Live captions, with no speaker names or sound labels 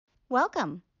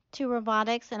Welcome to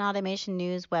Robotics and Automation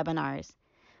News webinars,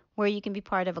 where you can be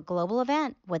part of a global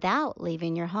event without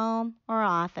leaving your home or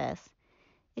office.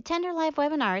 Attend our live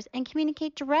webinars and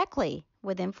communicate directly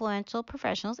with influential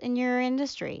professionals in your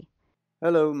industry.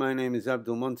 Hello, my name is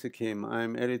Abdul Montakim.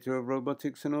 I'm editor of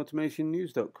Robotics and Automation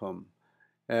News.com.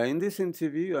 In this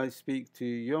interview, I speak to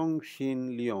Yong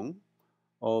Shin Leong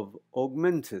of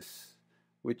Augmentus,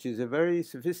 which is a very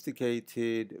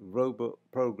sophisticated robot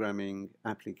programming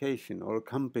application, or a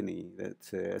company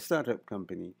that's a startup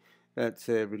company that's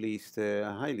released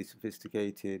a highly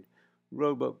sophisticated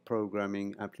robot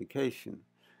programming application.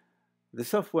 The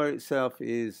software itself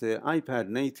is iPad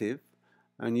native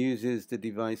and uses the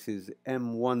device's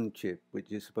M1 chip,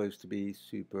 which is supposed to be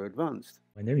super advanced.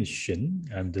 My name is Shin.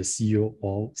 I'm the CEO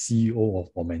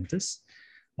of Augmentus.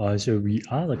 So we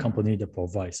are the company that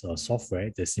provides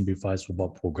software that simplifies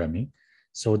robot programming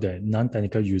so that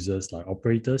non-technical users like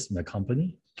operators in the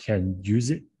company can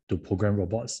use it to program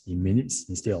robots in minutes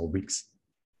instead of weeks.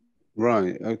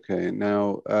 Right, okay.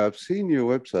 Now, I've seen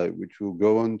your website, which we'll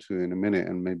go on to in a minute,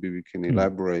 and maybe we can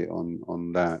elaborate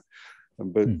on that.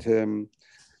 But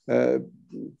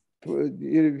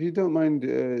if you don't mind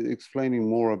explaining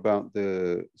more about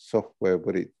the software,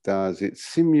 what it does, it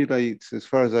simulates, as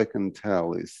far as I can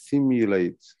tell, it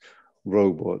simulates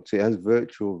robots. It has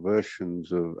virtual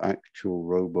versions of actual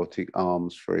robotic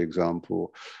arms, for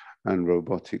example, and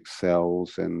robotic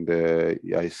cells. And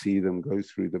I see them go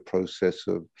through the process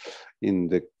of, in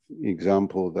the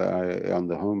example that on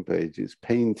the homepage, is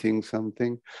painting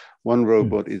something. One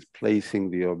robot is placing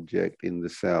the object in the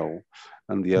cell,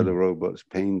 and the other robot's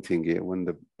painting it. When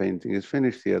the painting is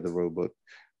finished, the other robot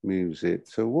moves it.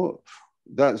 So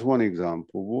that's one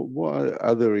example. What are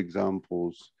other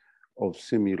examples of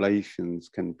simulations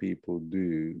can people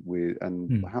do with,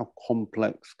 and how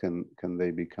complex can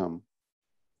they become?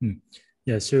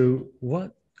 Yeah, so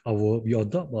we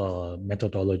adopt a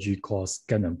methodology called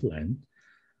scan and plan,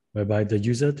 whereby the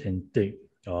user can take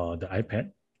the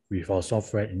iPad with our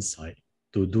software inside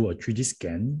to do a 3D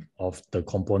scan of the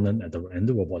component at the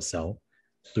robot cell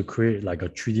to create like a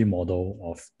 3D model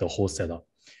of the whole setup.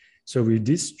 So with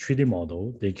this 3D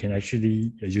model, they can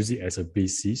actually use it as a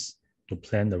basis to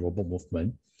plan the robot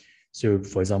movement. So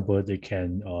for example, they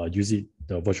can use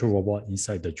the virtual robot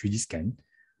inside the 3D scan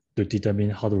to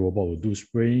determine how the robot will do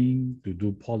spraying, to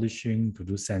do polishing, to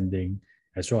do sanding,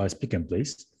 as well as pick and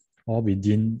place, all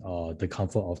within the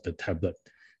comfort of the tablet.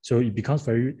 So it becomes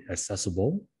very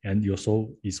accessible, and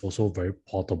it's also very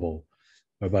portable,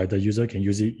 whereby the user can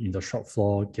use it in the shop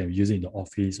floor, can use it in the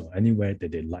office or anywhere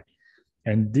that they like.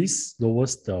 And this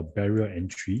lowers the barrier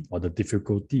entry or the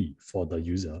difficulty for the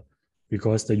user,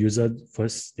 because the user,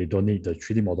 first, they don't need the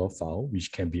 3D model file,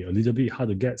 which can be a little bit hard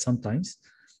to get sometimes,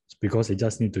 because they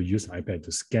just need to use iPad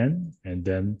to scan. And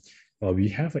then we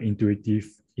have an intuitive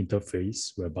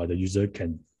interface whereby the user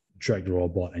can drag the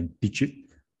robot and pitch it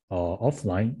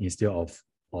offline instead of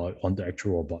on the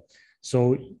actual robot.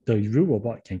 So the real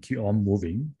robot can keep on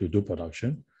moving to do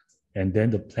production, and then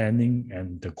the planning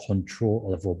and the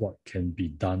control of the robot can be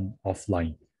done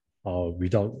offline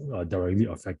without directly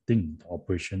affecting the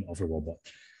operation of a robot.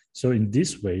 So in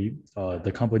this way,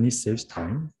 the company saves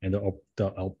time, and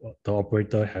the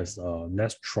operator has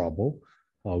less trouble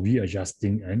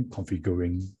readjusting and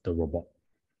configuring the robot.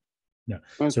 Yeah.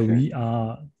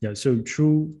 Okay. So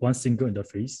through one single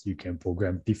interface, you can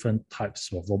program different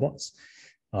types of robots.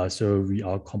 So we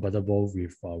are compatible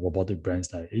with robotic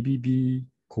brands like ABB,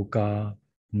 KUKA,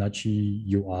 Nachi,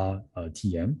 UR,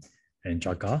 TM, and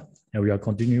Jaga, and we are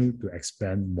continuing to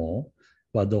expand more.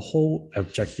 But the whole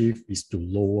objective is to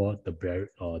lower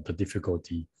the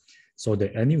difficulty, so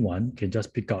that anyone can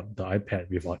just pick up the iPad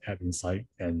with our app inside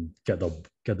and get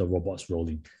the robots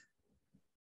rolling.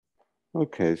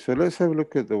 Okay, so let's have a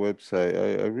look at the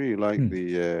website. I really like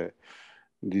the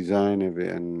design of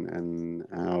it and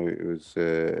how it was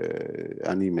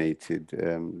animated.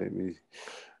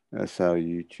 That's our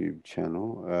YouTube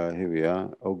channel. Here we are,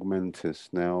 Augmentus.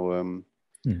 Now,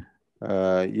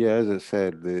 yeah, as I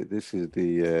said, this is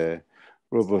the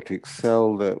robotic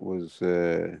cell that was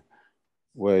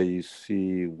where you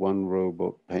see one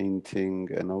robot painting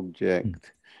an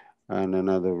object and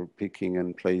another picking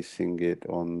and placing it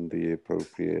on the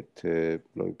appropriate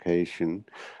location.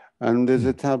 And there's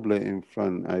a tablet in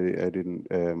front. I didn't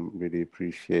really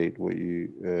appreciate what you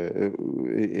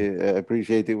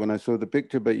appreciated when I saw the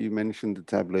picture, but you mentioned the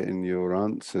tablet in your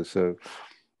answer. So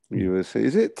you were saying,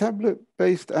 is it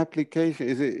tablet-based application?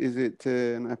 Is it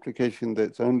an application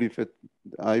that's only for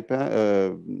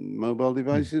iPad, mobile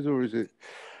devices, or is it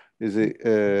Is it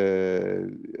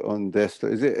on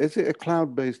desktop? Is it a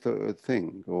cloud-based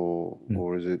thing,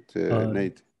 or is it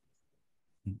native?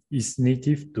 It's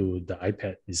native to the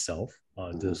iPad itself.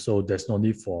 So there's no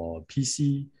need for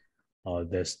PC.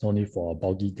 There's no need for a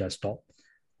bulky desktop.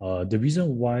 The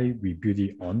reason why we build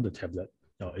it on the tablet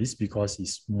is because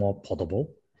it's more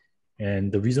portable.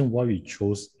 And the reason why we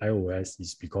chose iOS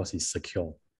is because it's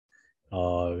secure.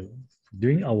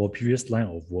 During our previous line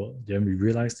of work, then we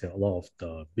realized that a lot of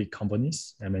the big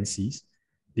companies, MNCs,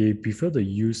 they prefer to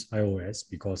use iOS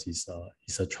because it's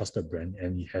a trusted brand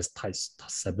and it has tight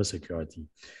cybersecurity.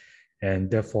 And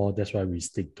therefore, that's why we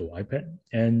stick to iPad.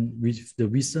 And with the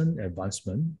recent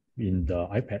advancement in the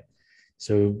iPad,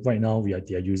 so right now they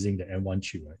are using the M1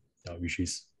 chip, right? Which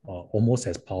is almost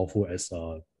as powerful as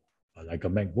like a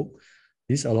MacBook.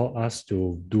 This allows us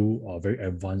to do a very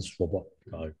advanced robot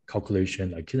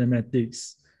calculation like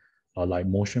kinematics, like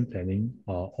motion planning,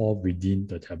 all within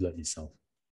the tablet itself.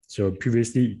 So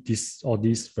previously, all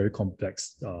these very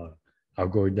complex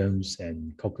algorithms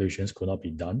and calculations could not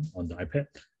be done on the iPad,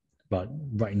 but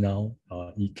right now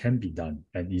it can be done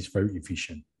and it's very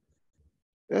efficient.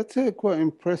 That's quite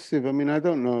impressive. I mean, I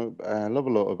don't know, I love a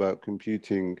lot about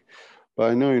computing,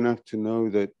 but I know enough to know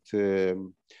that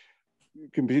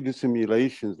computer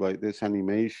simulations like this,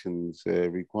 animations,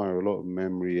 require a lot of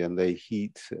memory, and they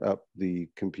heat up the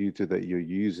computer that you're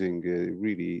using. It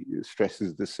really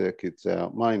stresses the circuits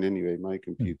out. Mine anyway, my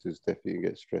computers definitely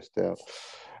get stressed out.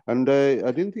 And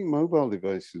I didn't think mobile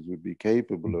devices would be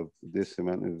capable of this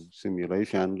amount of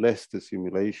simulation unless the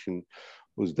simulation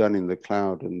was done in the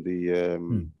cloud and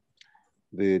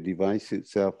the device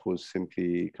itself was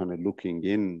simply kind of looking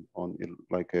in on it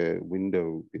like a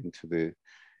window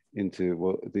into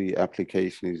what the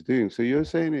application is doing. So you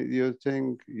said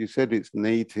it's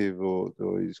native or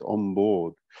is on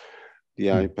board the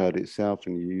iPad itself,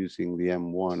 and you're using the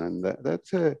M1, and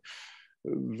that's a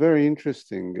very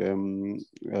interesting.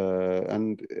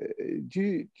 And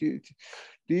do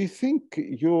you think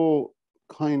your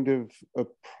kind of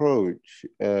approach,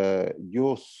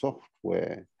 your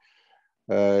software,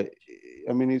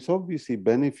 I mean, it's obviously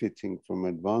benefiting from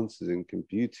advances in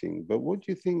computing, but what do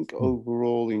you think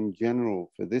overall in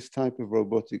general for this type of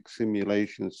robotic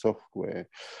simulation software?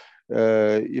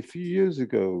 A few years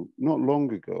ago, not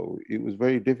long ago, it was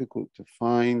very difficult to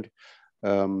find.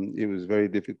 It was very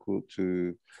difficult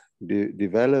to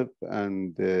develop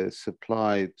and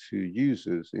supply to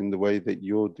users in the way that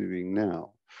you're doing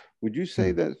now. Would you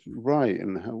say that's right?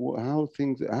 And how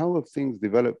have things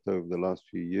developed over the last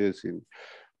few years in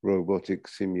robotic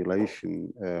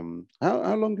simulation?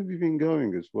 How long have you been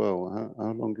going as well?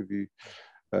 How long have you?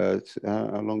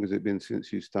 How long has it been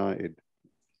since you started?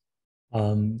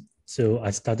 So I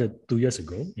started 2 years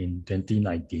ago in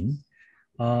 2019.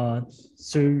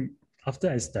 So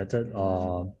after I started,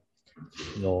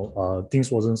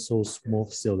 things wasn't so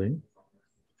smooth sailing.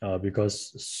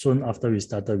 Because soon after we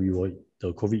started,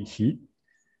 the COVID hit,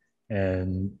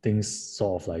 and things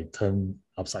sort of like turned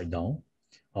upside down.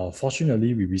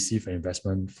 Fortunately, we received an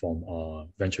investment from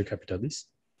venture capitalists,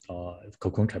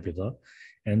 Cocoon Capital,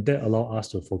 and that allowed us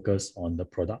to focus on the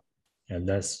product and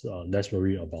less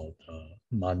worry about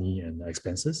money and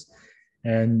expenses.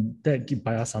 And that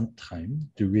buy us some time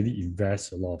to really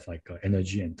invest a lot of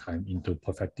energy and time into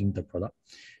perfecting the product.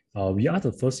 We are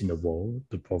the first in the world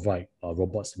to provide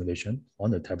robot simulation on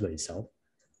the tablet itself,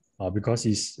 because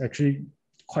it's actually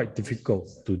quite difficult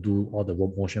to do all the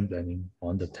motion planning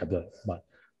on the tablet, but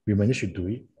we managed to do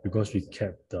it because we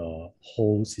kept the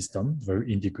whole system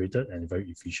very integrated and very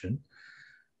efficient.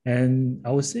 And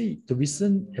I would say the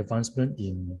recent advancement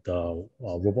in the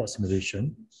robot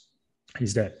simulation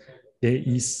is that there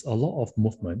is a lot of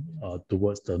movement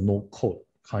towards the no-code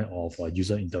kind of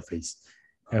user interface,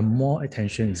 and more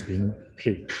attention is being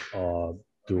paid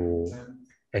to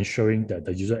ensuring that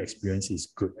the user experience is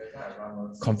good.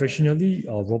 Conventionally,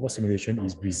 robot simulation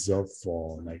is reserved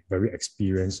for very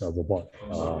experienced robot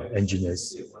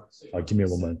engineers. Give me a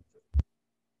moment.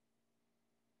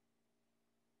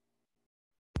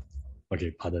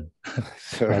 Okay, pardon.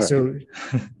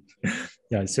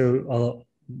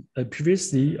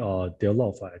 Previously, there are a lot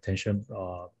of attention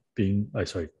being,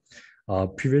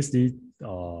 previously,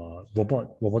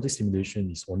 robotic simulation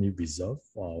is only reserved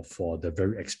for the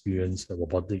very experienced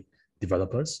robotic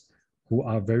developers who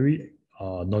are very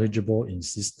knowledgeable in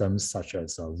systems such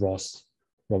as ROS,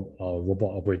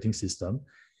 robot operating system,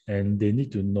 and they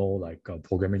need to know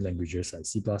programming languages like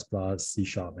C++, C#,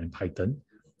 and Python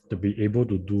to be able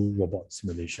to do robot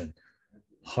simulation.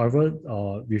 However,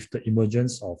 with the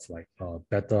emergence of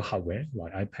better hardware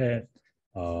like iPad,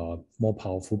 more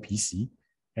powerful PC,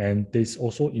 and there's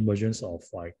also emergence of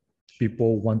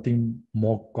people wanting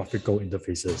more graphical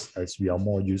interfaces as we are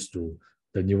more used to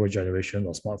the newer generation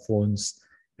of smartphones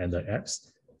and the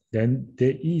apps, then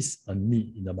there is a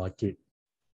need in the market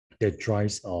that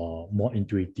drives more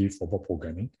intuitive robot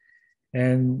programming.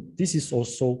 And this is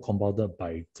also compounded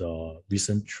by the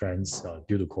recent trends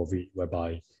due to COVID,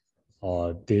 whereby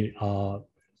they are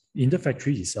in the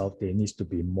factory itself, there needs to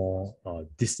be more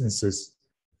distances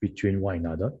between one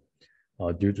another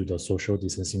due to the social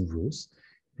distancing rules.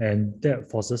 And that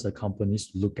forces the companies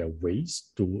to look at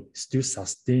ways to still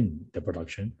sustain the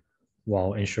production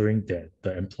while ensuring that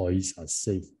the employees are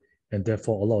safe. And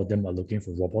therefore, a lot of them are looking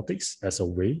for robotics as a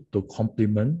way to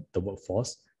complement the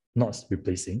workforce, not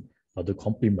replacing, but to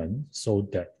complement so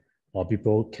that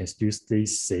people can still stay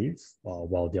safe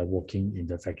while they're working in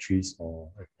the factories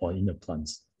or in the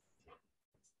plants.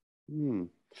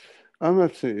 I'm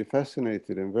absolutely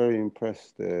fascinated and very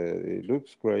impressed. It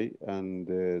looks great, and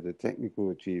the technical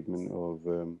achievement of,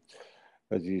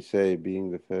 as you say,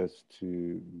 being the first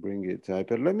to bring it to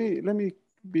iPad. Let me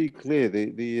be clear.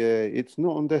 It's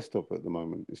not on desktop at the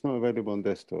moment. It's not available on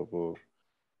desktop or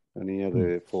any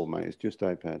other format. It's just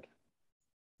iPad.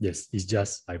 Yes, it's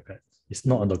just iPad. It's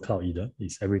not on the cloud either.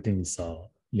 Everything is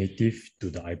native to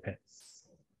the iPad.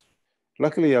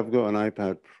 Luckily, I've got an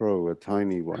iPad Pro, a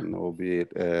tiny one,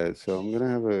 albeit. So I'm going to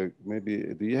have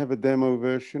maybe, do you have a demo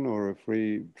version or a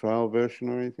free trial version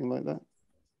or anything like that?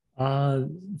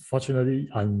 Unfortunately,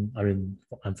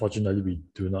 we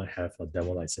do not have a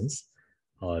demo license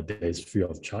that is free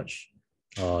of charge.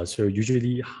 So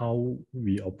usually how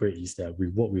we operate is that we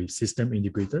work with system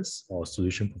integrators or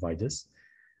solution providers.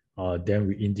 Then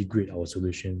we integrate our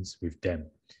solutions with them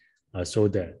so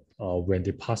that when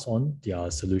they pass on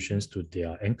their solutions to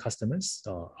their end customers,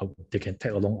 they can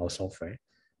tag along our software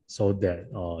so that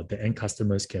the end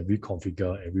customers can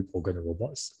reconfigure and reprogram the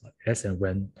robots as and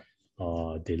when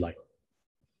they like.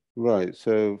 Right.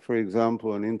 So, for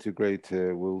example, an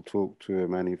integrator will talk to a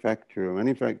manufacturer. A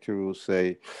manufacturer will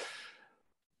say,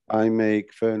 I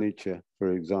make furniture,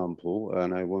 for example,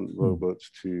 and I want robots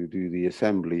to do the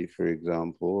assembly, for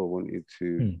example. I want you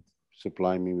to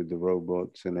supply me with the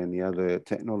robots and any other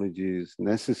technologies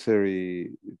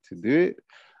necessary to do it.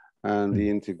 And the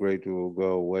integrator will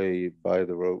go away, buy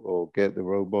the or get the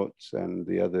robots and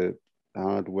the other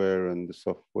hardware and the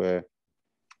software,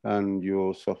 and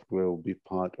your software will be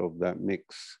part of that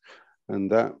mix. And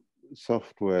that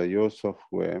software, your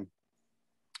software,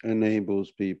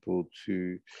 enables people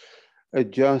to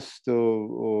adjust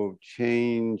or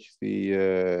change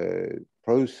the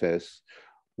process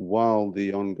while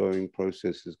the ongoing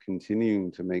process is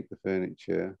continuing to make the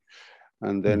furniture,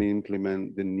 and then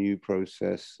implement the new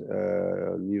process,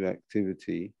 new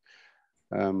activity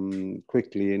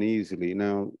quickly and easily.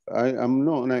 Now, I'm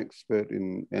not an expert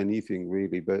in anything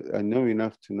really, but I know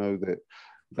enough to know that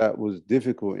that was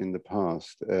difficult in the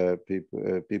past.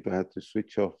 People had to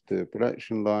switch off the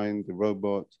production line, the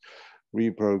robots,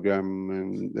 reprogram,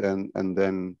 and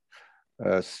then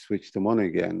switch them on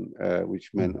again,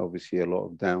 which meant obviously a lot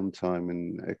of downtime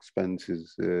and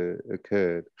expenses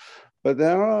occurred. But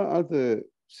there are other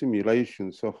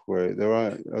simulation software, there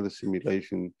are other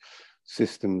simulation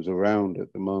systems around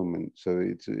at the moment. So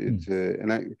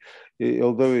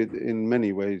although in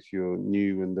many ways you're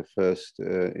new and the first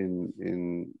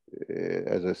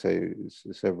as I say,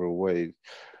 several ways,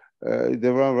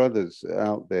 there are others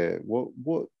out there.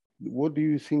 What do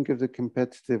you think of the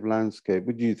competitive landscape?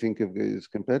 What do you think of it as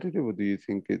competitive, or do you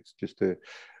think it's just an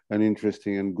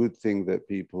interesting and good thing that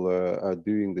people are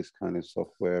doing this kind of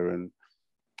software, and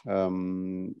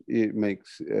it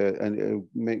makes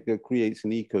creates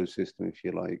an ecosystem, if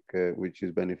you like, which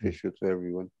is beneficial to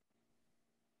everyone?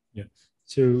 Yeah.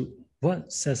 So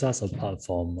what sets us apart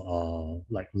from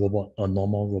like a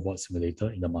normal robot simulator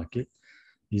in the market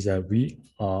is that we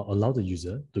allow the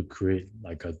user to create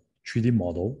like a 3D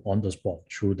model on the spot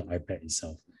through the iPad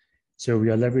itself. So we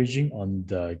are leveraging on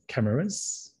the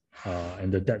cameras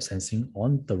and the depth sensing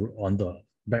on the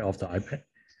back of the iPad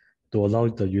to allow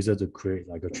the user to create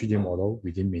like a 3D model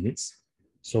within minutes,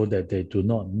 so that they do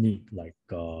not need like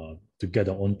to get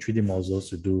their own 3D models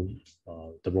to do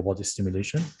the robotic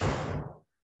simulation.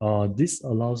 This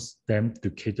allows them to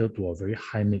cater to a very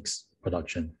high mix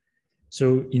production.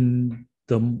 So in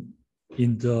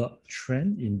the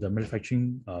trend in the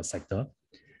manufacturing sector,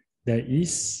 there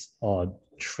is a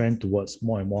trend towards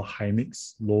more and more high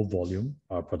mix, low volume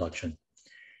production.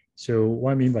 So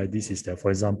what I mean by this is that,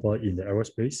 for example, in the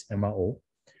aerospace, MRO,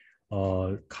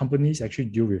 companies actually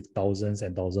deal with thousands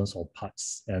and thousands of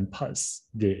parts, and parts,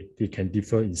 they can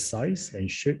differ in size and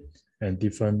shape and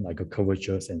different like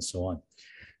curvatures and so on.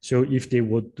 So if they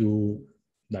were to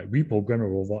like reprogram a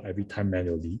robot every time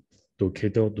manually to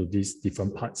cater to these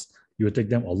different parts, it will take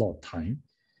them a lot of time.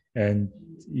 And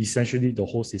essentially the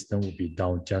whole system will be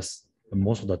down just,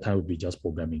 most of the time will be just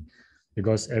programming,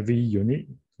 because every unit,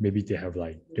 maybe they have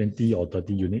like 20 or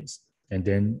 30 units. And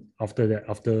then after that,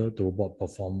 after the robot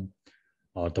perform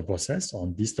the process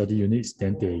on these 30 units,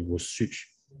 then they will switch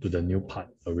to the new part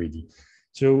already.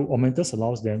 So Augmentus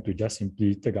allows them to just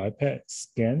simply take an iPad,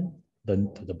 scan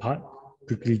the part,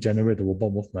 quickly generate the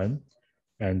robot movement,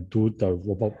 and do the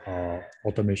robot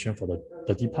automation for the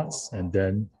 30 parts. And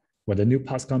then when the new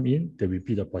parts come in, they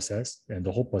repeat the process, and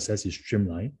the whole process is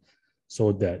streamlined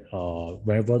so that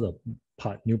whenever the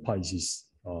new part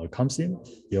comes in,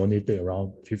 it only take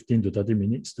around 15 to 30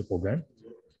 minutes to program.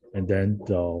 And then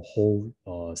the whole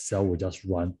cell will just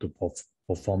run to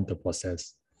perform the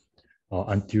process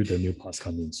until the new parts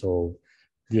come in. So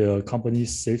the company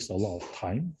saves a lot of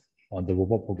time on the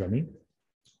robot programming.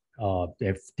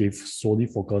 They've solely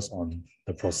focused on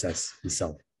the process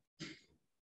itself.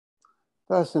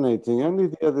 Fascinating. Only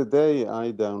the other day,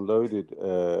 I downloaded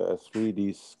a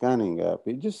 3D scanning app.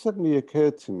 It just suddenly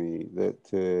occurred to me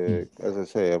that, as I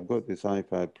say, I've got this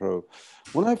iPad Pro.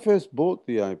 When I first bought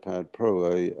the iPad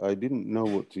Pro, I didn't know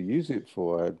what to use it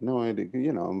for. I had no idea.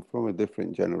 You know, I'm from a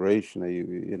different generation,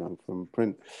 you know, from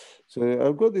print. So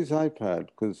I've got this iPad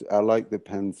because I like the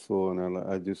pencil, and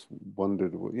I just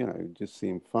wondered, you know, it just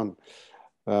seemed fun.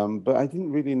 But I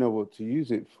didn't really know what to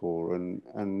use it for, and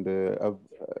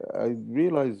I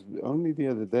realized only the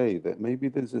other day that maybe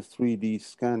there's a 3D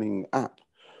scanning app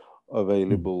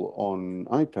available on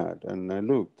iPad, and I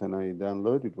looked and I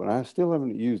downloaded one. I still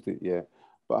haven't used it yet,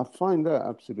 but I find that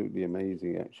absolutely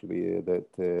amazing, actually, that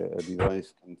a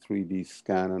device can 3D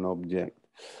scan an object.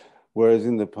 Whereas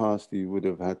in the past, you would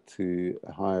have had to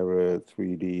hire a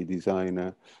 3D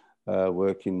designer,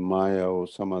 work in Maya or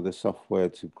some other software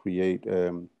to create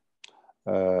a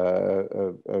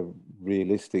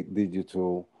realistic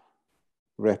digital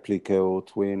replica or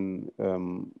twin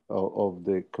of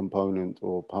the component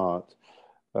or part.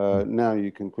 Now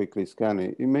you can quickly scan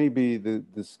it. It may be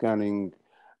the scanning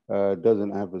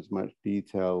doesn't have as much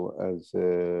detail as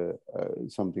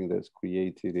something that's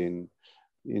created in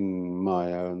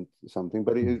Maya and something,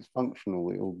 but it is functional.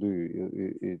 It will do.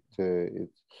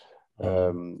 It's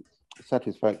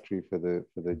satisfactory for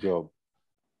the job.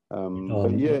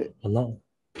 But yeah,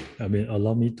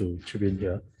 Allow me to chip in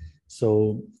here.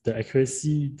 So the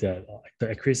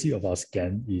accuracy of our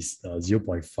scan is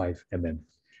 0.5 mm.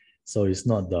 So it's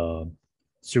not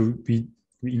so we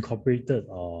incorporated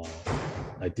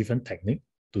a different technique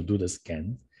to do the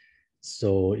scan.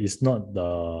 So it's not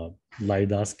the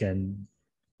LiDAR scan,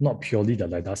 not purely the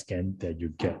LiDAR scan that you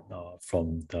get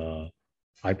from the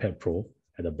iPad Pro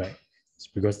at the back. It's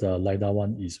because the LiDAR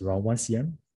one is around 1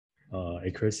 cm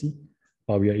accuracy,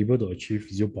 but we are able to achieve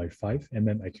 0.5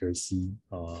 mm accuracy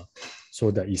so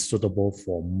that it's suitable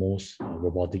for most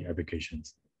robotic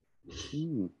applications.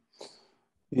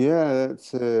 Yeah,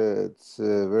 that's it's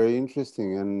very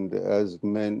interesting, and as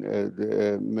many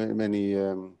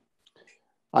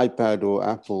iPad or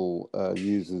Apple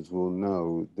users will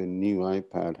know, the new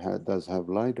iPad does have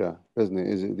LiDAR, doesn't it?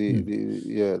 Is it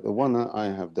the one that I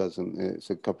have doesn't. It's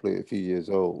a few years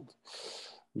old,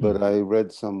 but I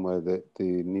read somewhere that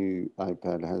the new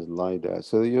iPad has LiDAR.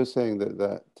 So you're saying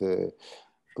that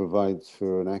provides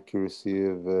for an accuracy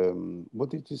of what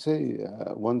did you say?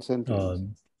 1 centimeter.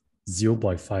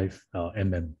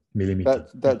 0.5 millimeter.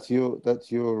 That's your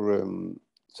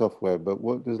software, but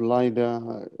what does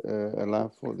LiDAR allow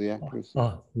for the accuracy?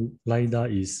 LiDAR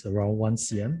is around 1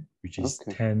 cm, which is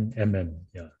 10 mm.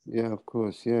 Yeah, of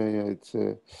course. Yeah. It's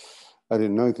I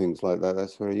didn't know things like that.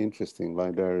 That's very interesting.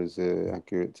 LiDAR is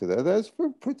accurate to that. That's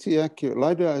pretty accurate.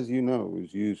 LiDAR, as you know,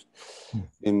 is used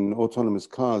in autonomous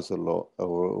cars a lot,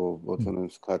 or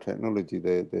autonomous car technology.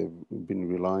 They've been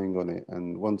relying on it,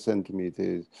 and 1 centimeter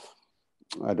is,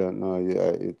 I don't know.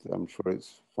 I'm sure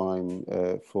it's fine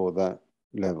for that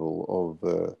level of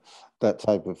that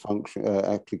type of function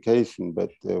application.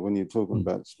 But when you're talking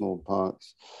about small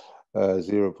parts,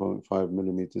 0.5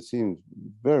 millimeter seems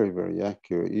very, very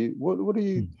accurate. What are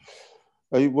you?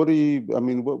 I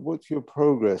mean, what's your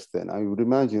progress then? I would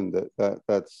imagine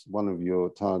that's one of your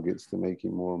targets, to make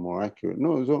it more and more accurate.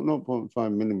 No, it's not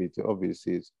 0.5 millimeter.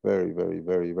 Obviously, it's very, very,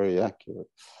 very, very accurate.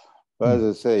 But as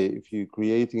I say, if you're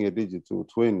creating a digital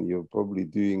twin, you're probably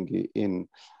doing it in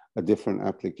a different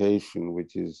application,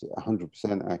 which is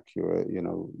 100% accurate,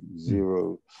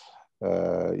 zero,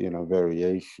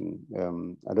 variation.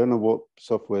 I don't know what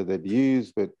software they'd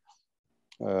use, but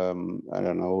I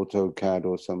don't know, AutoCAD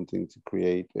or something to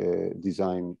create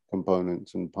design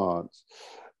components and parts.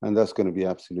 And that's going to be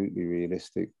absolutely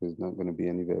realistic. There's not going to be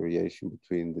any variation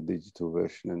between the digital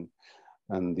version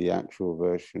and the actual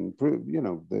version, you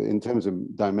know, in terms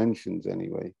of dimensions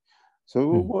anyway. So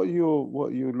what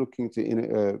you're looking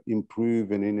to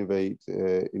improve and innovate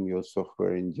in your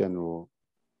software in general?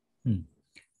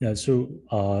 Yeah, so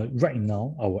right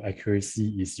now our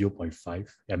accuracy is 0.5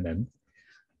 mm.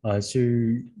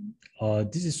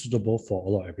 This is suitable for a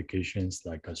lot of applications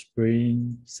like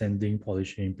spraying, sanding,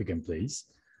 polishing, pick and place.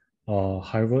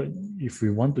 However, if we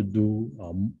want to do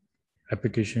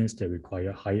applications that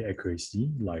require high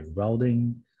accuracy, like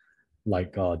welding,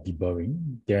 like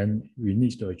deburring, then we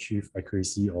need to achieve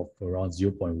accuracy of around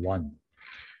 0.1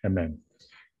 mm.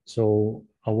 So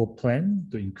our plan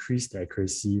to increase the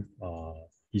accuracy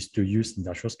is to use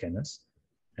industrial scanners,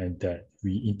 and that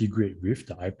we integrate with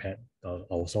the iPad,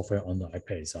 our software on the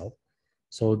iPad itself,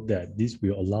 so that this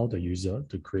will allow the user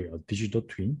to create a digital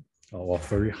twin of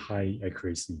very high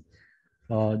accuracy.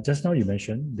 Just now you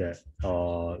mentioned that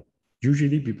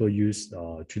usually people use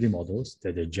 3D models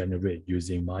that they generate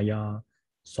using Maya,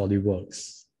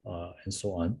 SolidWorks, and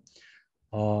so on.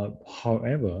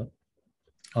 However,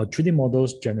 3D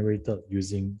models generated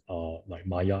using like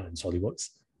Maya and SolidWorks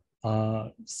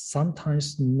are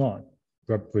sometimes not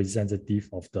representative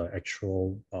of the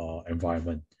actual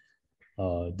environment.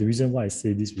 The reason why I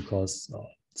say this because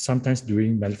sometimes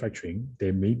during manufacturing,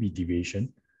 there may be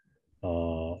deviation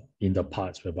in the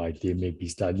parts whereby they may be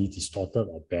slightly distorted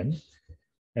or bent.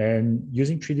 And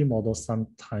using 3D models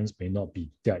sometimes may not be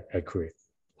that accurate.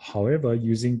 However,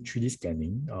 using 3D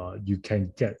scanning, you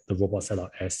can get the robot set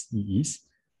up as it is,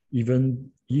 even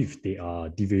if there are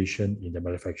deviation in the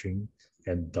manufacturing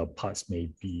and the parts may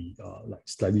be like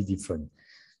slightly different.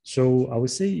 So I would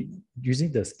say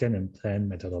using the scan and plan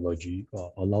methodology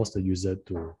allows the user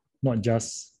to not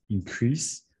just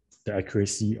increase the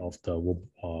accuracy of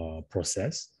the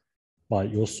process, but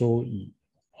it also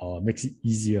makes it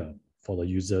easier for the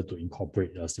user to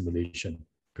incorporate a simulation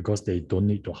because they don't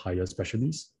need to hire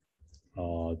specialists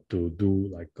to do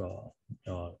like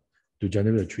to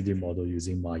generate a 3D model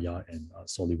using Maya and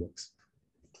SolidWorks.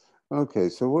 Okay,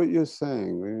 so what you're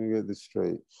saying, we're going to get this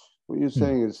straight. What you're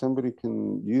saying is somebody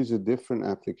can use a different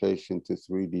application to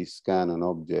 3D scan an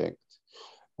object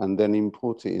and then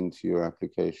import it into your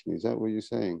application. Is that what you're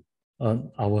saying?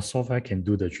 Our software can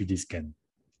do the 3D scan.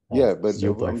 Yeah, but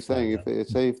what I'm saying,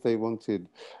 if they wanted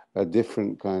a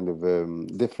different kind of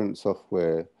different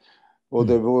software, or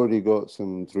they've already got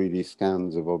some 3D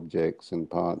scans of objects and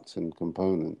parts and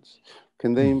components,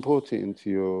 can they import it into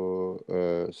your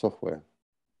software?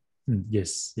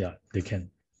 Yes, yeah, they can.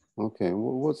 Okay,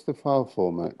 what's the file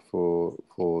format for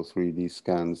 3D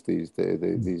scans these days?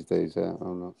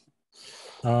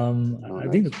 I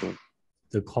think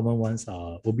the common ones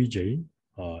are OBJ,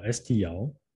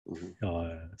 STL,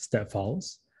 step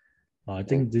files. I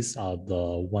think these are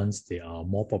the ones that are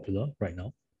more popular right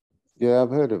now. Yeah,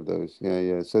 I've heard of those.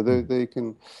 Yeah. So they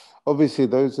can, obviously,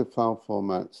 those are file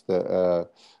formats that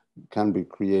can be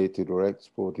created or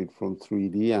exported from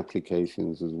 3D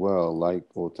applications as well, like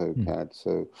AutoCAD.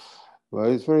 So, well,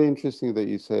 it's very interesting that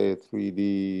you say a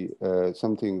 3D,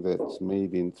 something that's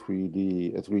made in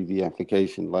 3D, a 3D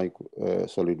application like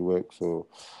SolidWorks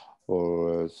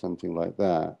or something like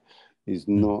that is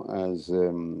not as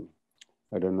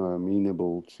I don't know,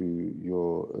 amenable to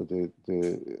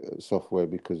the software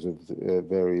because of the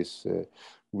various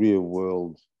real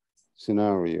world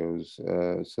scenarios.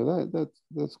 So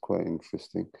that's quite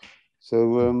interesting. So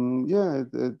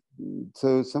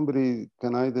so somebody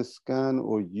can either scan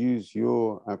or use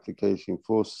your application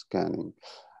for scanning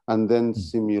and then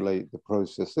simulate the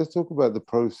process. Let's talk about the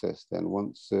process then.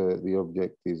 Once the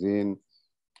object is in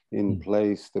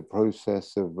place, the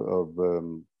process of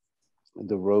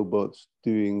the robots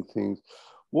doing things.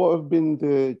 What have been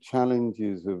the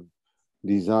challenges of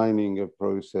designing a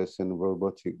process and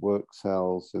robotic work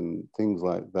cells and things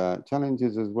like that?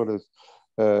 Challenges as well as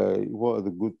what are the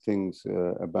good things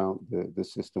about the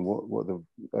system? What are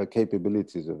the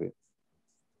capabilities of it?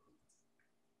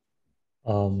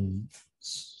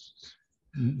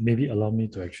 Maybe allow me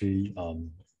to actually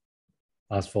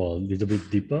ask for a little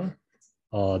bit deeper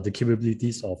the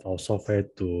capabilities of our software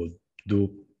to do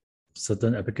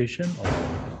certain application or?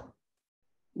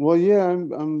 Well, yeah,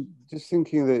 I'm just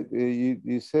thinking that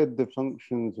you said the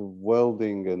functions of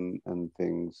welding and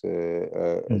things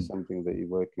are something that you're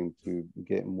working to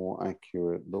get more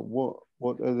accurate. But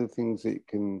what other things it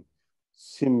can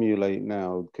simulate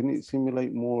now? Can it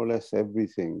simulate more or less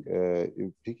everything?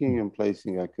 Picking and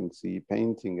placing, I can see.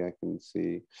 Painting, I can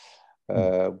see.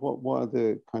 What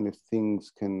other kind of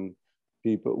things can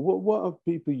people? What have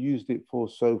people used it for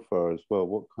so far as well?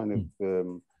 What kind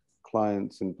of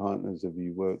clients and partners have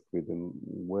you worked with, and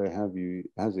where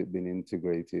has it been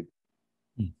integrated?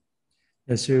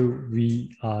 Yeah, so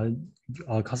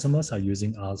our customers are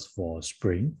using us for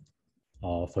spraying,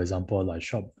 for example, like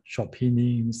shop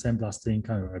peening, sandblasting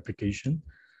kind of application.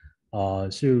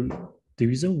 So the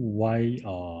reason why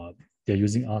they're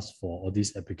using us for all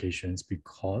these applications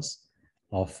because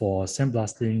for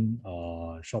sandblasting,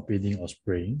 shop peening or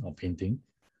spraying or painting,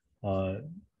 uh,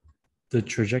 the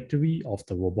trajectory of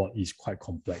the robot is quite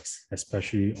complex,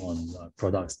 especially on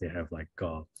products that have like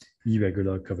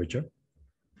irregular curvature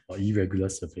or irregular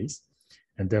surface.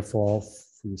 And therefore,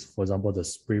 for example, the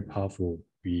spray path will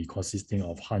be consisting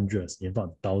of hundreds, if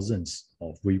not thousands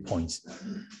of waypoints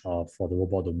for the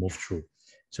robot to move through.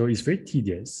 So it's very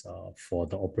tedious for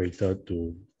the operator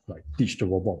to like teach the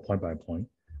robot point by point.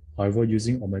 However,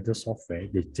 using Augmentus software,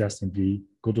 they just simply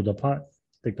go to the part,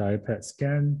 take the iPad,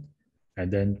 scan, and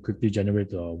then quickly generate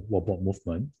the robot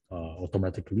movement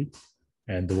automatically.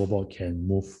 And the robot can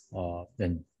move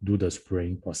and do the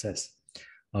spraying process.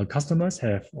 Customers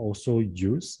have also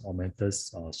used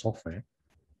Augmentus software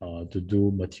to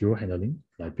do material handling,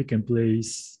 like pick and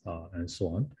place and so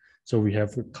on. So we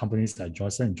have companies like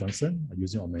Johnson & Johnson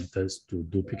using Augmentus to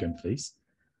do pick and place.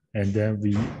 And then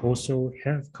we also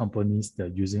have companies that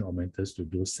are using Augmentus to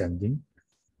do sanding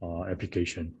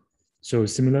application. So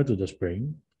similar to the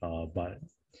spraying, but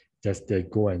just they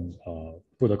go and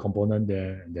put a component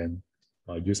there and then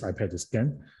use iPad to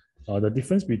scan. The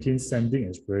difference between sanding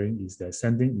and spraying is that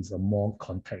sanding is a more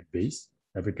contact-based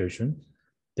application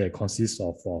that consists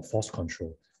of force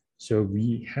control. So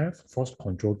we have force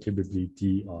control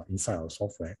capability inside our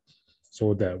software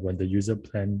so that when the user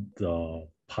plan the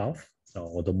path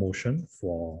or the motion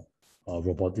for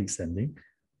robotic sanding,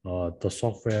 the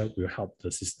software will help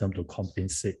the system to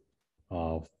compensate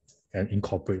and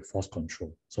incorporate force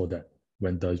control so that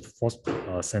when the force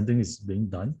sanding is being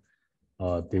done,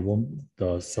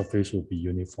 the surface will be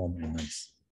uniform and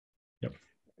nice. Yep.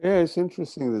 Yeah, it's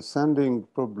interesting. The sanding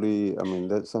probably, I mean,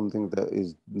 that's something that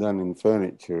is done in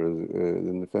furniture,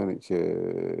 in the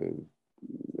furniture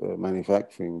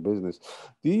manufacturing business.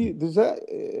 Does that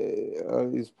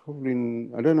is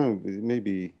probably, I don't know,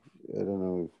 maybe, I don't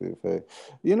know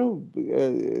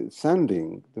if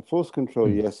sanding, the force control,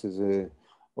 yes, is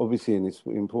obviously an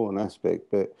important aspect,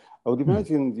 but I would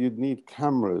imagine you'd need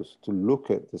cameras to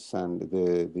look at the sand,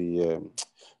 the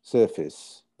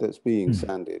surface that's being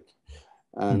sanded,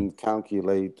 and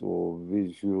calculate or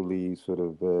visually sort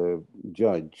of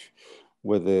judge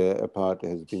whether a part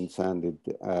has been sanded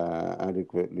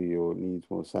adequately or needs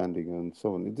more sanding and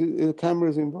so on. Are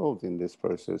cameras involved in this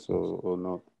process or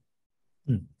not?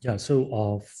 Yeah,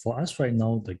 so for us right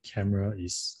now, the camera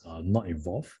is not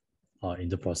involved in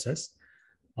the process.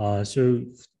 So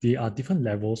there are different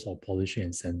levels of polishing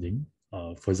and sanding.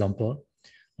 For example,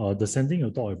 the sanding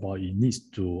you talk about, it needs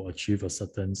to achieve a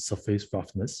certain surface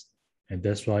roughness, and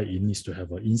that's why it needs to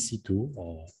have an in situ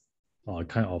or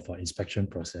kind of inspection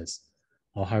process.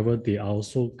 However, there are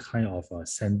also kind of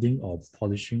sanding or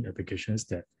polishing applications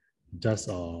that just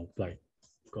like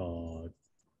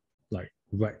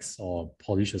wax or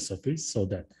polish the surface so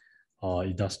that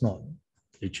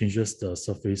it changes the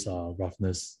surface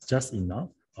roughness just enough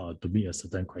to meet a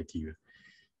certain criteria.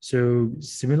 So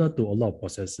similar to a lot of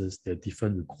processes, there are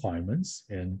different requirements,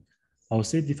 and I would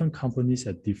say different companies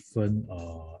have different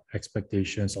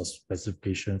expectations or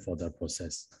specification for that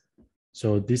process.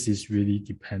 So this is really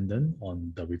dependent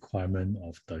on the requirement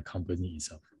of the company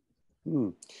itself.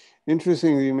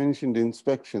 Interesting. You mentioned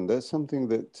inspection. That's something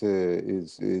that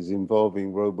is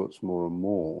involving robots more and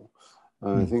more.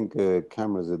 I think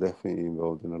cameras are definitely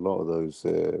involved in a lot of those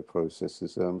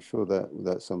processes. I'm sure that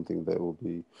that's something that will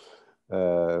be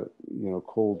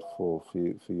called for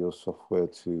your software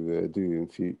to do in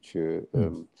future.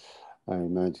 I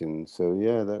imagine. So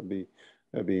yeah, that'd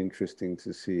be interesting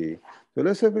to see. So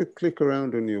let's have a click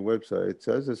around on your website. It's,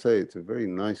 as I say, it's a very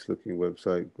nice looking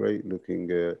website, great looking.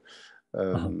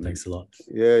 Thanks a lot.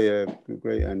 Yeah,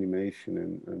 great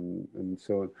animation and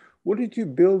so on. What did you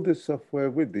build the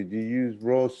software with? Did you use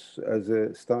ROS as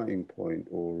a starting point,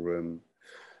 or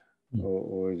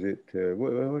is it?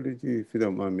 What did you? If you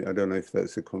don't mind me, I don't know if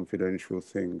that's a confidential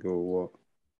thing or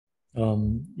what.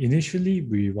 Initially,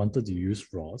 we wanted to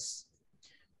use ROS.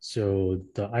 So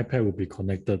the iPad will be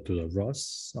connected to the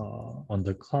ROS on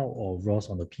the cloud or ROS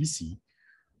on the PC.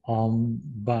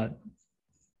 But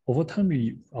over time,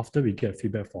 after we get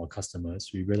feedback from our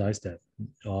customers, we realized that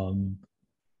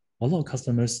a lot of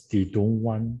customers, they don't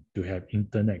want to have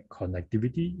internet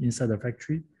connectivity inside the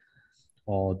factory,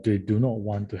 or they do not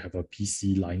want to have a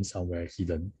PC lying somewhere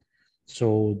hidden.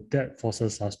 So that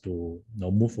forces us to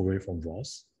move away from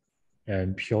ROS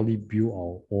and purely build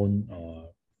our own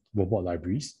robot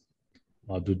libraries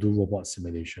to do robot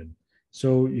simulation.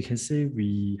 So you can say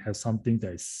we have something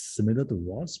that is similar to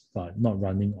ROS, but not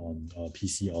running on a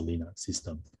PC or Linux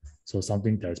system. So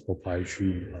something that is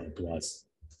proprietary to us.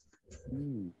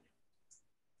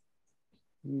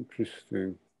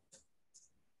 Interesting.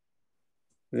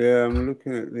 Yeah, I'm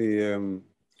looking at the,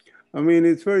 I mean,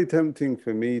 it's very tempting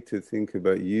for me to think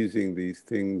about using these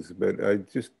things, but I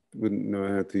just wouldn't know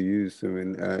how to use them.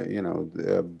 And, you know,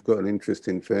 I've got an interest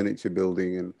in furniture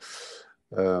building and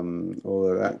all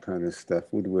of that kind of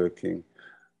stuff, woodworking.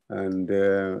 And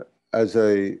as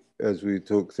we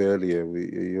talked earlier,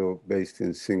 you're based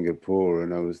in Singapore,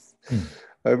 and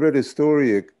I read a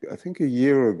story, I think a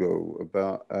year ago,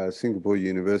 about Singapore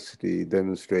University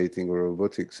demonstrating a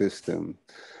robotic system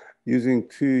using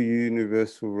two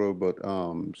universal robot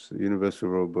arms. Universal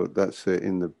robot, that's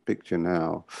in the picture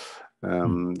now.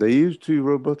 They used two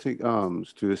robotic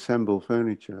arms to assemble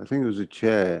furniture. I think it was a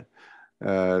chair.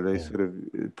 They sort of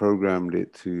programmed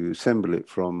it to assemble it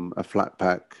from a flat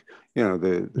pack, you know,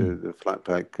 the flat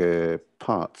pack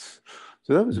parts.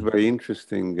 So that was a very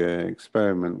interesting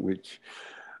experiment, which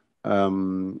I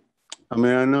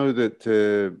mean, I know that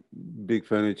big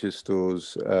furniture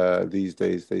stores these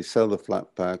days, they sell the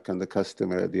flat pack and the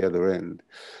customer at the other end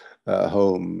at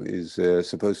home is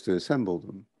supposed to assemble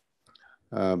them.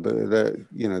 But there,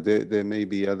 you know, there may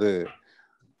be other,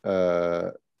 I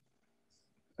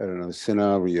don't know,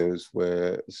 scenarios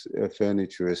where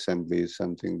furniture assembly is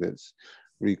something that's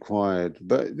required.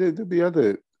 But there'll be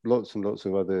lots and lots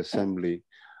of other assembly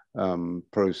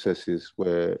processes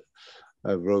where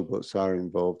robots are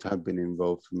involved, have been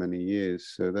involved for many years.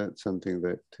 So that's something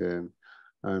that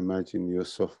I imagine your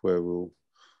software will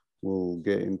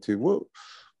get into.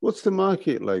 What's the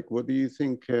market like? What do you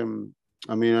think?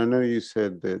 I mean, I know you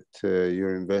said that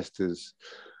your investment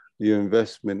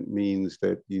means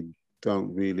that you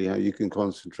don't really you can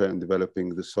concentrate on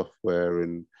developing the software,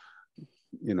 and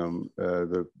you know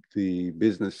the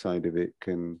business side of it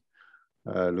can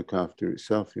look after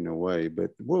itself in a way.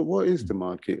 But what is the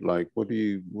market like? What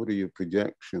are your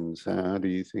projections? How do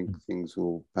you think things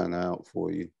will pan out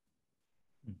for you?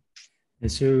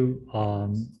 And so,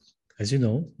 as you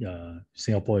know,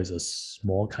 Singapore is a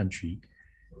small country.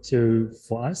 So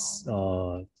for us,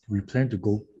 we plan to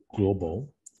go global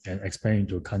and expand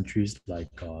into countries like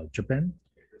Japan,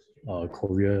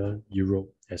 Korea,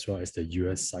 Europe, as well as the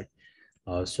US side,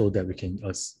 so that we can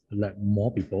let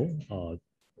more people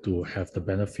to have the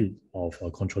benefit of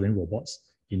controlling robots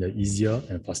in an easier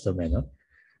and faster manner.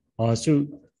 So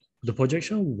the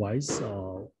projection wise,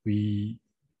 we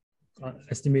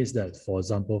estimates that, for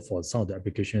example, for some of the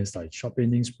applications like shop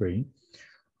painting, spraying,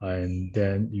 and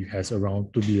then it has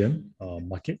around 2 billion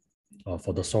market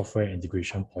for the software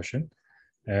integration portion.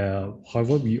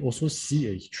 However, we also see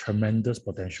a tremendous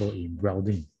potential in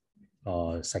welding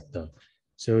sector.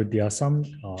 So there are some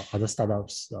other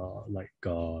startups like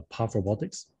Path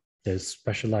Robotics that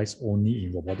specialize only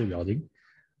in robotic welding.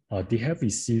 They have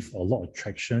received a lot of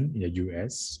traction in the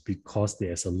US because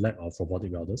there's a lack of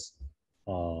robotic welders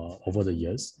over the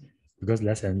years, because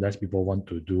less and less people want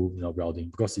to do welding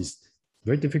because it's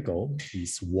very difficult.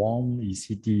 It's warm, it's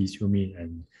heaty, it's humid,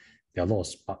 and there are a lot of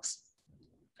sparks.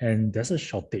 And there's a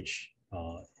shortage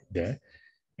there.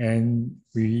 And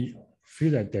we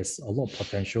feel that there's a lot of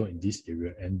potential in this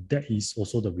area. And that is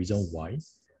also the reason why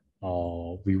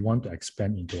we want to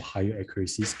expand into higher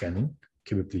accuracy scanning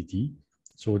capability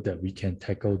so that we can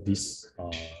tackle this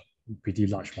pretty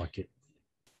large market.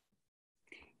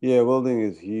 Yeah, welding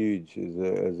is huge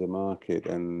as a market,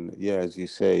 and yeah, as you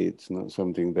say, it's not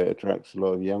something that attracts a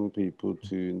lot of young people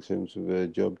to in terms of a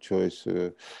job choice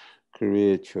or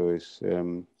career choice.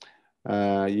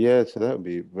 Yeah, so that would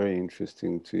be very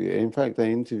interesting too. In fact,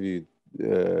 I interviewed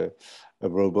a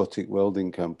robotic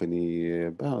welding company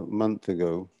about a month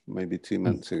ago, maybe 2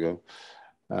 months ago.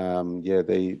 Yeah,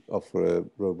 they offer a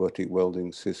robotic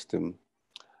welding system.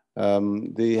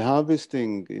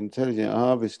 The intelligent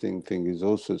harvesting thing is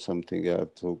also something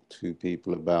I've talked to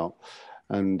people about.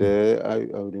 And I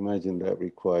would imagine that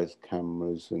requires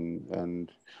cameras and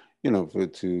you know,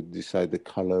 to decide the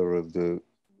color of the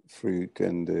fruit.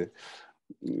 And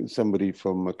somebody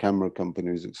from a camera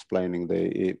company was explaining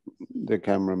the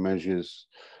camera measures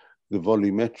the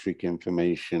volumetric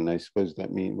information. I suppose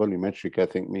that means volumetric, I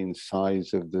think, means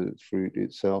size of the fruit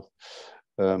itself.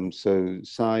 So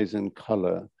size and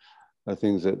color are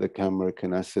things that the camera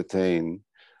can ascertain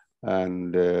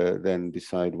and then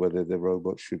decide whether the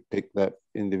robot should pick that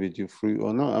individual fruit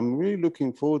or not. I'm really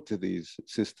looking forward to these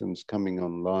systems coming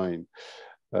online.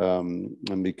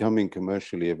 and becoming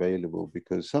commercially available,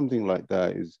 because something like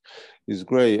that is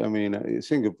great. I mean,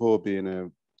 Singapore being a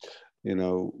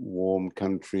warm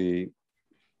country,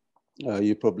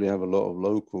 you probably have a lot of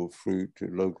local fruit,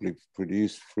 locally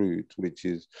produced fruit, which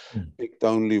is picked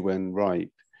only when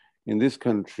ripe. In this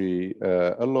country,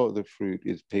 a lot of the fruit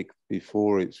is picked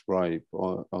before it's ripe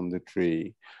on the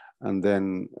tree, and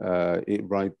then it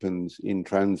ripens in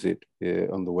transit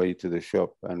on the way to the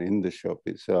shop and in the shop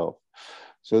itself.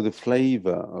 So the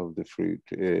flavor of the fruit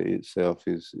itself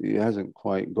it hasn't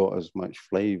quite got as much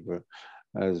flavor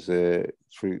as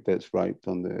fruit that's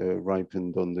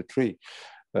ripened on the tree.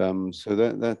 So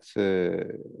that's a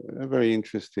very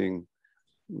interesting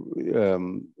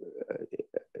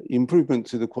improvement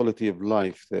to the quality of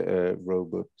life that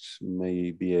robots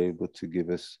may be able to give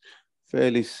us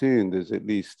fairly soon. There's at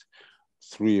least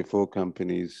 3 or 4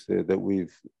 companies that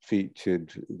we've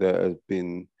featured that have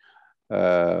been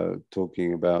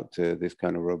talking about this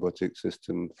kind of robotic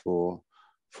system for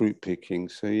fruit picking.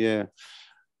 So yeah,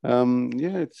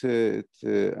 it's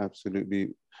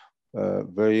absolutely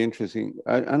very interesting.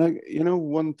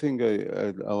 One thing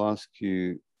I'll ask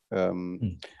you,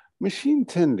 machine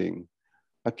tending.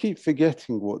 I keep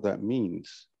forgetting what that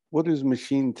means. What does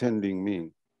machine tending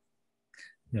mean?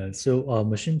 Yeah, so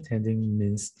machine tending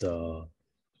means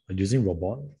using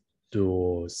robot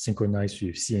to synchronize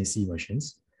with CNC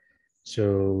machines.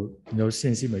 So,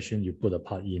 CNC machine, you put a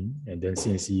part in, and then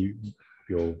CNC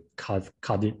will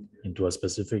cut it into a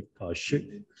specific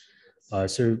shape.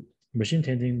 So machine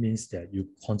tending means that you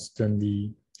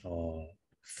constantly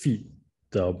feed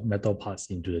the metal parts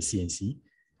into the CNC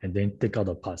and then take out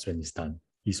the parts when it's done.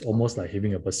 It's almost like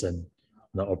having a person,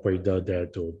 the operator there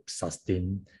to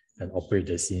sustain and operate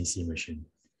the CNC machine.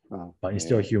 But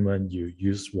instead of human, you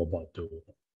use robot to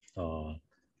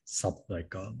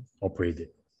operate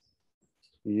it.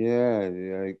 Yeah,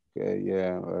 I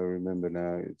remember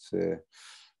now. It's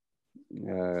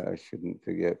I shouldn't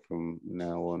forget from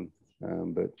now on.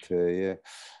 Yeah.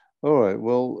 All right.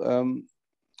 Well,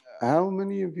 how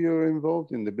many of you are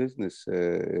involved in the business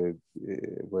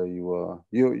where you are?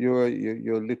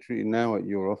 You're literally now at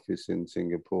your office in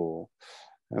Singapore.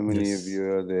 How many of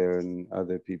you are there, and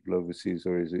other people overseas,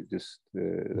 or is it just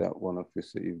that one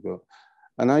office that you've got?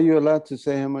 And are you allowed to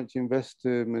say how much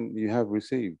investment you have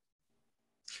received?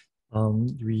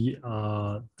 We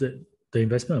are the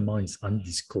investment amount is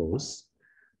undisclosed.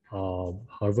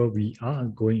 However, we are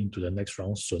going into the next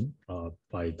round soon,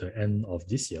 by the end of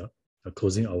this year,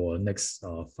 closing our next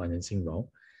financing round.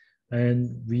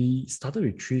 And we started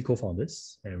with 3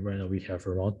 co-founders, and right now we have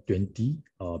around 20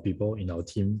 people in our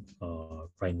team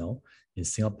right now in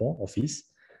Singapore office.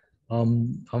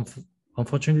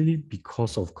 Unfortunately,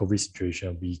 because of COVID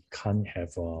situation, we can't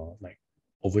have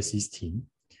overseas team.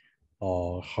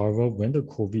 However, when the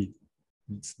COVID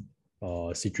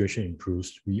situation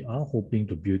improves, we are hoping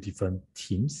to build different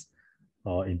teams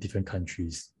in different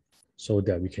countries so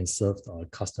that we can serve our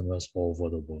customers all over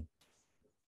the world.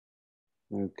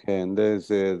 Okay, and there's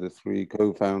the 3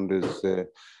 co-founders,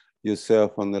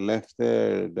 yourself on the left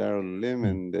there, Daryl Lim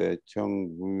and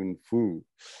Chong Woon Fu.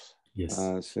 Yes.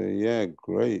 So yeah,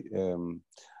 great.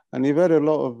 And you've had a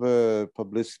lot of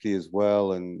publicity as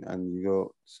well, and you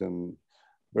got some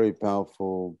very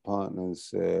powerful partners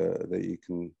that you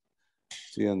can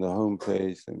see on the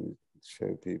homepage. Let me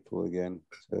show people again.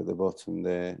 So at the bottom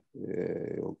there,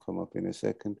 it'll come up in a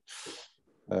second.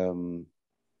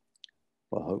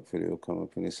 Well, hopefully it'll come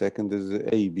up in a second. There's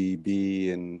ABB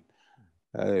and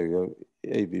there we go.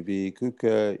 ABB,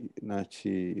 KUKA,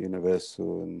 Nachi,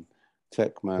 Universal, and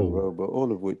Techman Robot,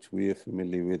 all of which we are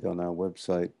familiar with on our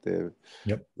website. They're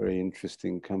very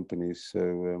interesting companies.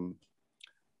 So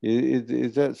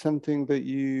is that something that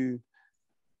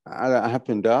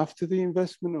happened after the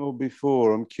investment or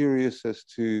before? I'm curious as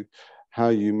to how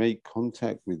you make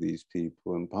contact with these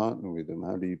people and partner with them.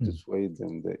 How do you persuade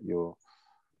them that your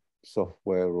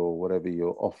software or whatever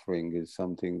you're offering is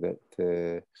something that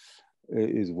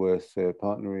is worth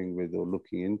partnering with or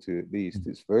looking into at least?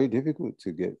 It's very difficult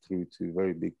to get through to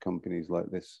very big companies like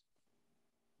this.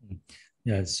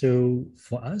 Yeah, so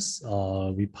for us,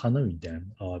 we partner with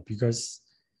them because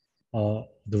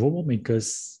the robot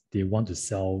makers, they want to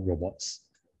sell robots.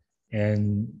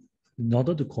 And in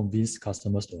order to convince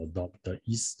customers to adopt,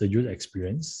 the user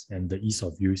experience and the ease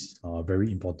of use are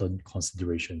very important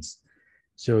considerations.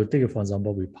 So take for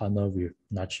example, we partner with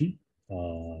Nachi,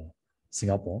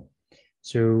 Singapore.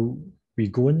 So we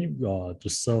go in to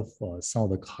serve some of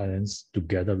the clients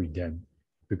together with them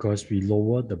because we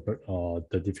lower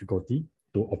the difficulty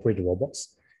to operate the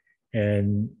robots.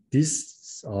 And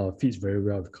this fits very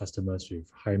well with customers with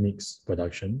high mix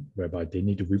production, whereby they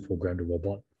need to reprogram the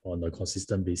robot on a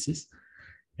consistent basis.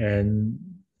 And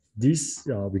this,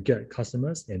 we get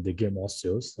customers and they get more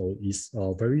sales. So it's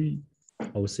a very,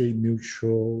 I would say,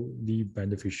 mutually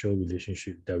beneficial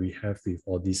relationship that we have with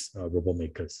all these robot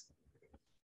makers.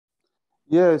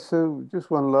 Yeah, so just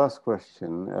one last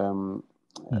question.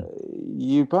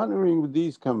 You partnering with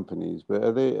these companies, but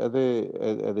are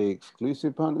they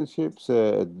exclusive partnerships?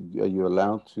 Are you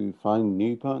allowed to find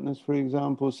new partners, for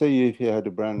example? Say if you had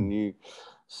a brand new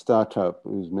startup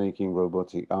who's making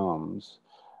robotic arms,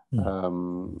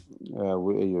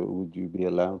 would you be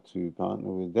allowed to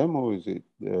partner with them, or is it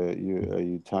are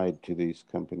you tied to these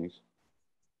companies?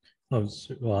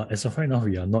 As of right now,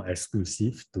 we are not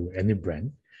exclusive to any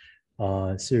brand.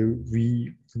 So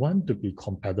we want to be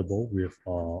compatible with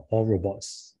all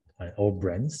robots, all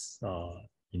brands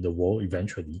in the world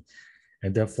eventually.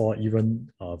 And therefore, even,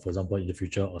 for example, in the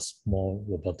future, a small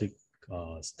robotic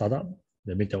startup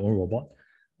that make their own robot,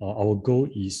 our goal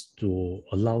is to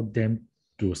allow them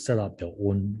to set up their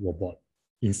own robot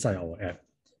inside our app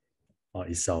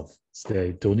itself. So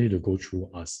they don't need to go through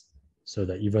us. So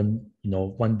that even,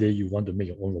 one day you want to make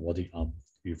your own robotic arm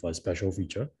with a special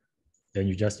feature, then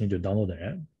you just need to download the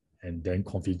app and then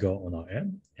configure on our app,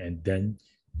 and then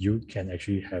you can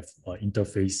actually have an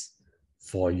interface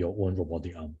for your own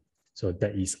robotic arm. So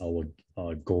that is our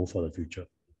goal for the future.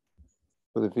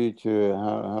 For the future,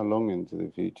 how long into the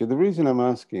future? The reason I'm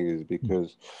asking is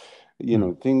because,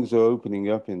 things are opening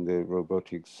up in the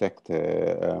robotics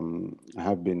sector,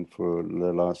 have been for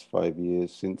the last 5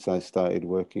 years since I started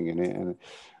working in it. And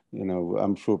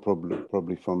I'm sure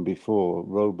probably from before,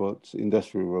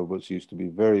 industrial robots used to be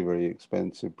very, very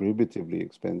expensive, prohibitively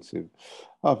expensive,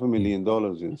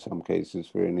 $500,000 in some cases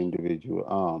for an individual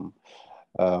arm.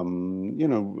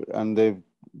 And they've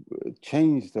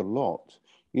changed a lot.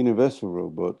 Universal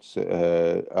Robots,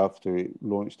 after it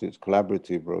launched its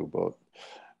collaborative robot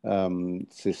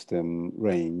system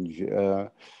range,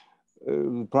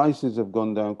 the prices have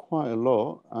gone down quite a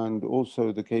lot, and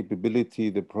also the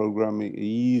capability, the programming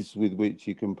ease with which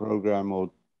you can program, or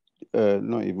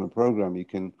not even program, you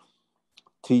can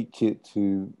teach it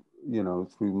to,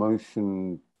 through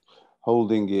motion,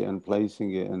 holding it and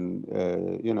placing it, and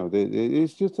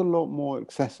it's just a lot more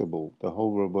accessible, the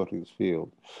whole robotics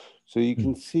field. So you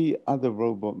can see other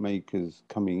robot makers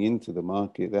coming into the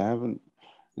market.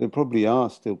 There probably are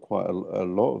still quite a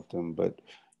lot of them, but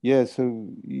yeah, so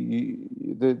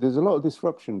there's a lot of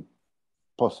disruption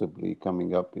possibly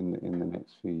coming up in the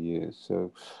next few years.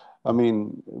 So, I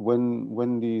mean,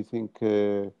 when do you think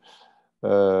that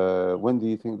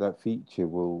feature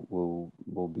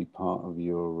will be part of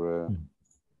your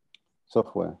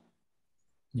software?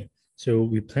 Yeah. So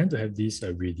we plan to have this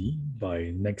ready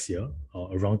by next year,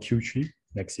 around Q3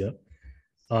 next year.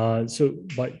 But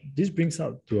this brings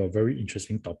up to a very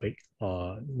interesting topic.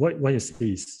 What you say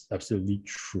is absolutely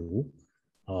true.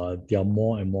 There are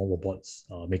more and more robots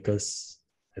makers,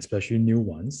 especially new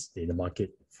ones in the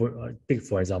market. Take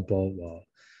for example,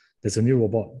 there's a new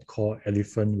robot called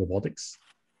Elephant Robotics.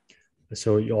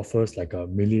 So it offers like a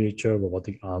miniature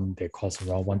robotic arm that costs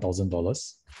around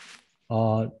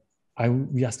 $1,000.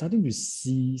 We are starting to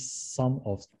see some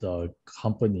of the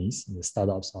companies, the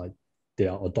startups, they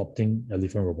are adopting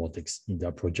Elephant Robotics in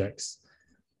their projects.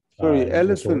 Sorry,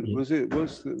 Elephant, was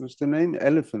the name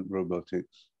Elephant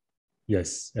Robotics?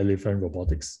 Yes, Elephant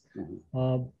Robotics.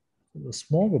 A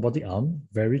small robotic arm,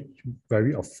 very,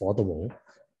 very affordable.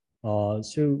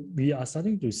 So we are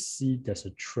starting to see there's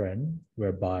a trend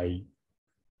whereby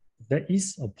there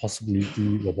is a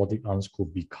possibility robotic arms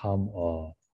could become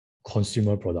a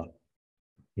consumer product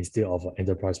instead of an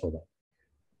enterprise product.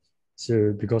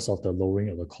 So because of the lowering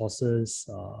of the costs,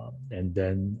 and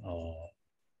then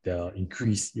the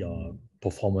increased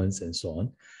performance and so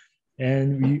on.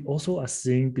 And we also are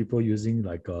seeing people using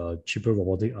like cheaper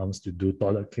robotic arms to do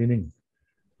toilet cleaning.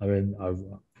 I mean,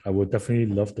 I would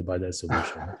definitely love to buy that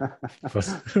solution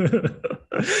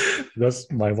because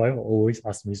my wife always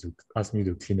asks me to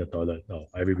clean the toilet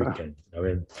every weekend. I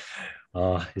mean,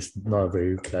 it's not a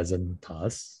very pleasant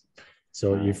task.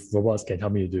 So if robots can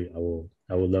help me to do it,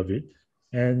 I will love it.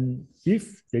 And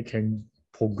if they can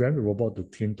program the robot to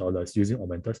clean toilets using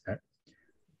Augmentus app,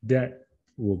 that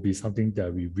will be something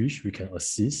that we wish we can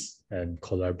assist and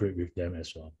collaborate with them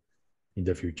as well in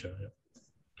the future.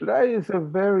 That is a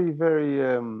very, very,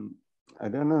 I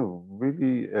don't know,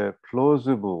 really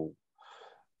plausible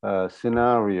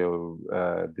scenario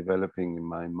developing in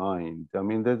my mind. I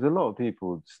mean, there's a lot of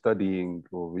people studying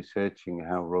or researching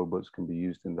how robots can be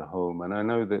used in the home. And I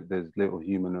know that there's little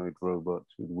humanoid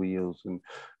robots with wheels and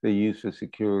they're used for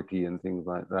security and things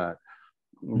like that.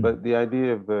 But the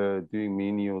idea of doing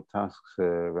menial tasks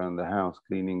around the house,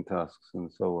 cleaning tasks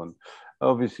and so on.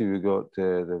 Obviously, we've got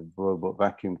the robot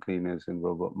vacuum cleaners and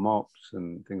robot mops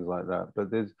and things like that. But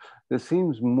there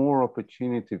seems more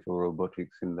opportunity for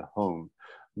robotics in the home,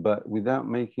 but without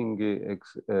making it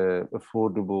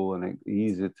affordable and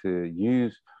easy to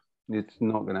use, it's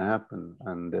not going to happen.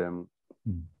 And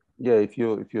yeah, if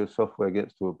your software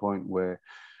gets to a point where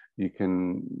you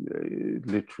can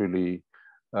literally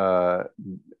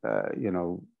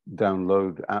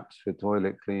download apps for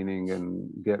toilet cleaning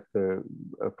and get the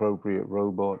appropriate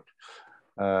robot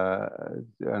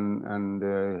and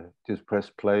just press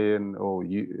play and or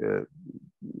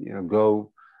go.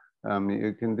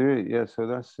 You can do it. Yeah. So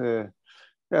that's yeah.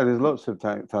 There's lots of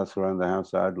tasks around the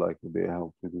house that I'd like a bit of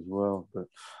help with as well. But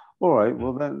all right.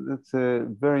 Well, that's a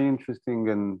very interesting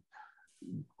and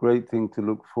great thing to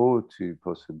look forward to,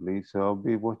 possibly. So I'll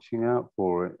be watching out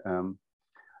for it.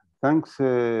 Thanks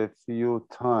for your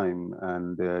time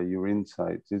and your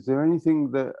insights. Is there anything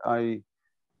that I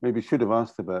maybe should have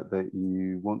asked about that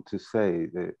you want to say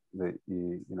that that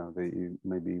you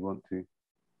maybe want to?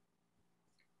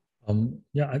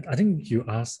 Yeah, I think you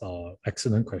asked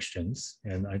excellent questions,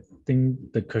 and I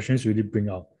think the questions really bring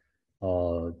out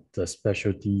the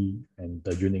specialty and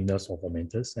the uniqueness of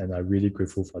Augmentus, and I'm really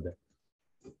grateful for that.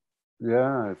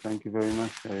 Yeah, thank you very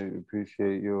much. I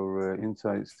appreciate your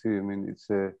insights too. I mean, it's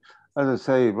as I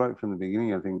say right from the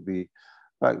beginning. I think the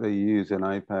fact that you use an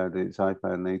iPad, it's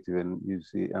iPad native, and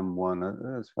use the M1.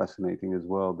 That's fascinating as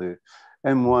well. The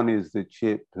M1 is the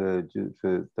chip. For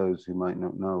those who might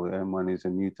not know, M1 is a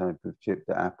new type of chip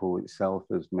that Apple itself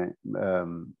has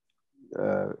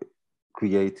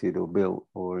created or built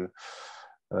or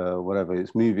whatever.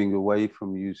 It's moving away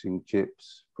from using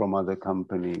chips from other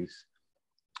companies.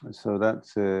 So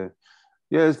that's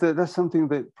that's something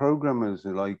that programmers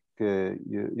like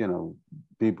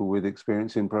people with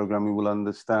experience in programming will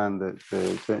understand, that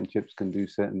certain chips can do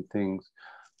certain things.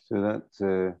 So that's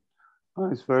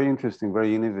it's very interesting,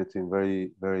 very innovative,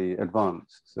 very, very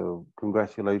advanced. So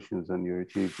congratulations on your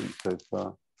achievements so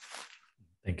far.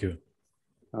 Thank you.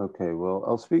 Okay, well,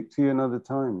 I'll speak to you another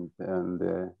time,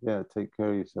 and yeah, take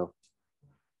care of yourself.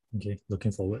 Okay,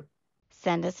 looking forward.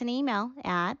 Send us an email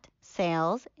at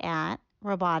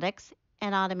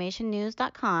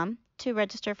sales@roboticsandautomationnews.com to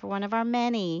register for one of our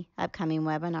many upcoming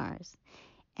webinars.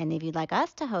 And if you'd like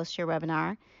us to host your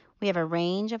webinar, we have a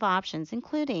range of options,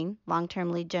 including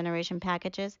long-term lead generation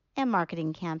packages and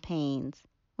marketing campaigns.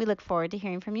 We look forward to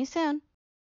hearing from you soon.